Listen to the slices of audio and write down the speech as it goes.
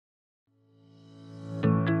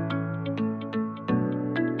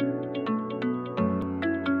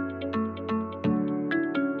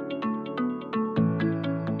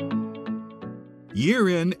Year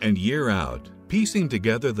in and year out, piecing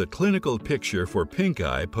together the clinical picture for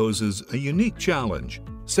pinkeye poses a unique challenge.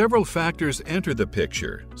 Several factors enter the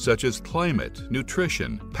picture, such as climate,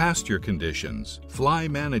 nutrition, pasture conditions, fly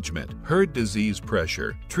management, herd disease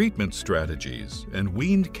pressure, treatment strategies, and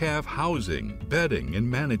weaned calf housing, bedding, and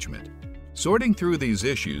management. Sorting through these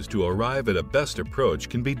issues to arrive at a best approach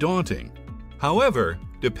can be daunting. However,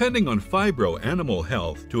 depending on Phibro Animal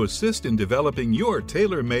Health to assist in developing your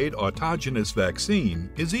tailor-made autogenous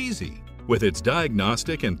vaccine is easy. With its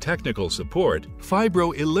diagnostic and technical support,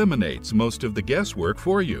 Phibro eliminates most of the guesswork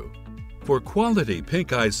for you. For quality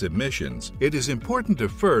pinkeye submissions, it is important to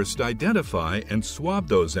first identify and swab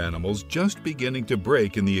those animals just beginning to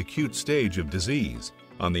break in the acute stage of disease.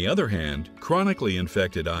 On the other hand, chronically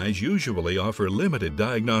infected eyes usually offer limited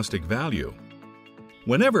diagnostic value.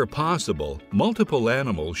 Whenever possible, multiple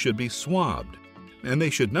animals should be swabbed, and they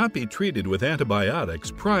should not be treated with antibiotics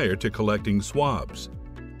prior to collecting swabs.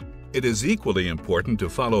 It is equally important to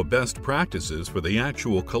follow best practices for the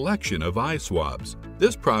actual collection of eye swabs.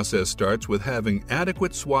 This process starts with having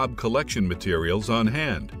adequate swab collection materials on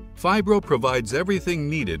hand. Phibro provides everything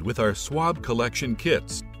needed with our swab collection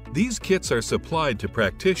kits. These kits are supplied to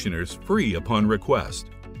practitioners free upon request.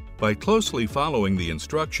 By closely following the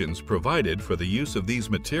instructions provided for the use of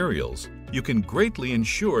these materials, you can greatly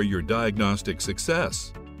ensure your diagnostic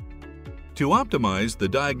success. To optimize the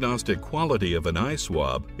diagnostic quality of an eye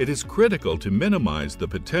swab, it is critical to minimize the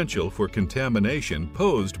potential for contamination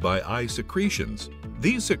posed by eye secretions.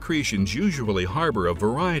 These secretions usually harbor a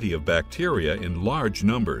variety of bacteria in large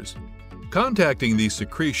numbers. Contacting these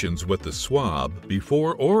secretions with the swab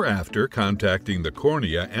before or after contacting the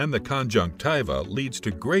cornea and the conjunctiva leads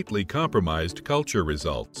to greatly compromised culture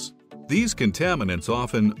results. These contaminants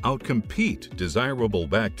often outcompete desirable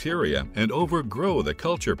bacteria and overgrow the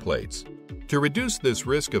culture plates. To reduce this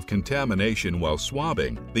risk of contamination while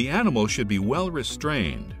swabbing, the animal should be well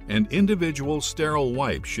restrained, and individual sterile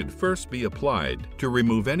wipes should first be applied to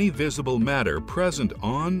remove any visible matter present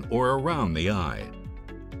on or around the eye.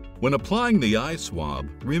 When applying the eye swab,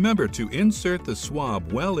 remember to insert the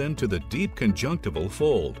swab well into the deep conjunctival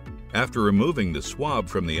fold. After removing the swab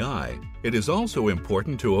from the eye, it is also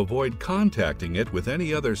important to avoid contacting it with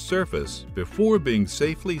any other surface before being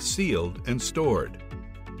safely sealed and stored.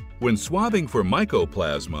 When swabbing for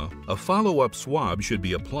mycoplasma, a follow-up swab should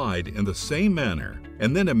be applied in the same manner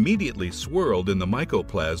and then immediately swirled in the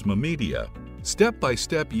mycoplasma media.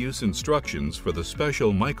 Step-by-step use instructions for the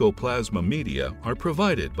special mycoplasma media are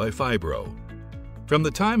provided by Phibro. From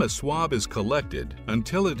the time a swab is collected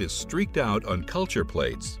until it is streaked out on culture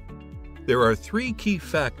plates, there are three key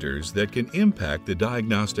factors that can impact the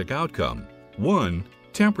diagnostic outcome. 1.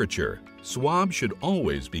 Temperature. Swab should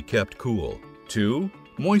always be kept cool. 2.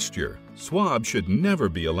 Moisture. Swab should never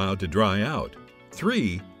be allowed to dry out.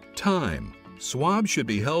 3. Time. Swab should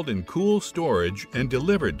be held in cool storage and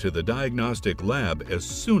delivered to the diagnostic lab as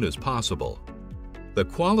soon as possible. The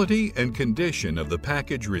quality and condition of the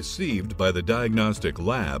package received by the diagnostic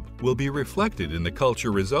lab will be reflected in the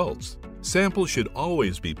culture results. Samples should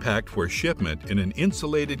always be packed for shipment in an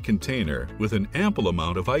insulated container with an ample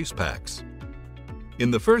amount of ice packs.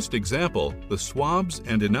 In the first example, the swabs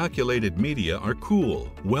and inoculated media are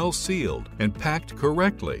cool, well sealed, and packed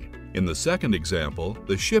correctly. In the second example,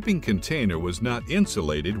 the shipping container was not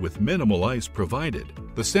insulated with minimal ice provided.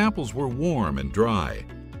 The samples were warm and dry.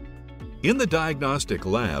 In the diagnostic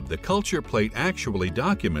lab, the culture plate actually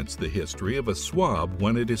documents the history of a swab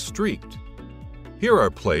when it is streaked. Here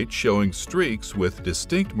are plates showing streaks with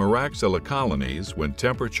distinct Moraxilla colonies when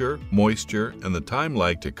temperature, moisture, and the time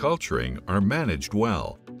lag to culturing are managed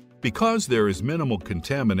well. Because there is minimal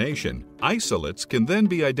contamination, isolates can then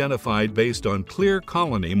be identified based on clear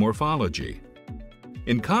colony morphology.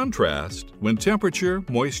 In contrast, when temperature,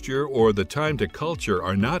 moisture, or the time to culture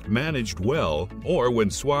are not managed well, or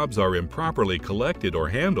when swabs are improperly collected or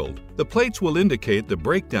handled, the plates will indicate the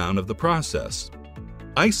breakdown of the process.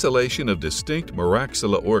 Isolation of distinct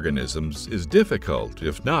Moraxilla organisms is difficult,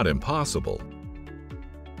 if not impossible.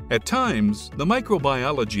 At times, the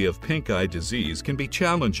microbiology of pinkeye disease can be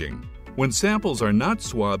challenging. When samples are not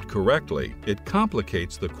swabbed correctly, it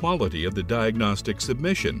complicates the quality of the diagnostic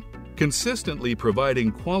submission. Consistently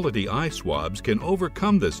providing quality eye swabs can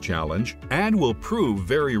overcome this challenge and will prove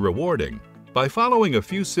very rewarding. By following a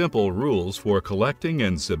few simple rules for collecting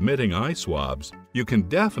and submitting eye swabs, you can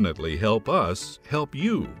definitely help us help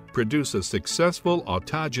you produce a successful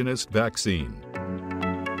autogenous vaccine.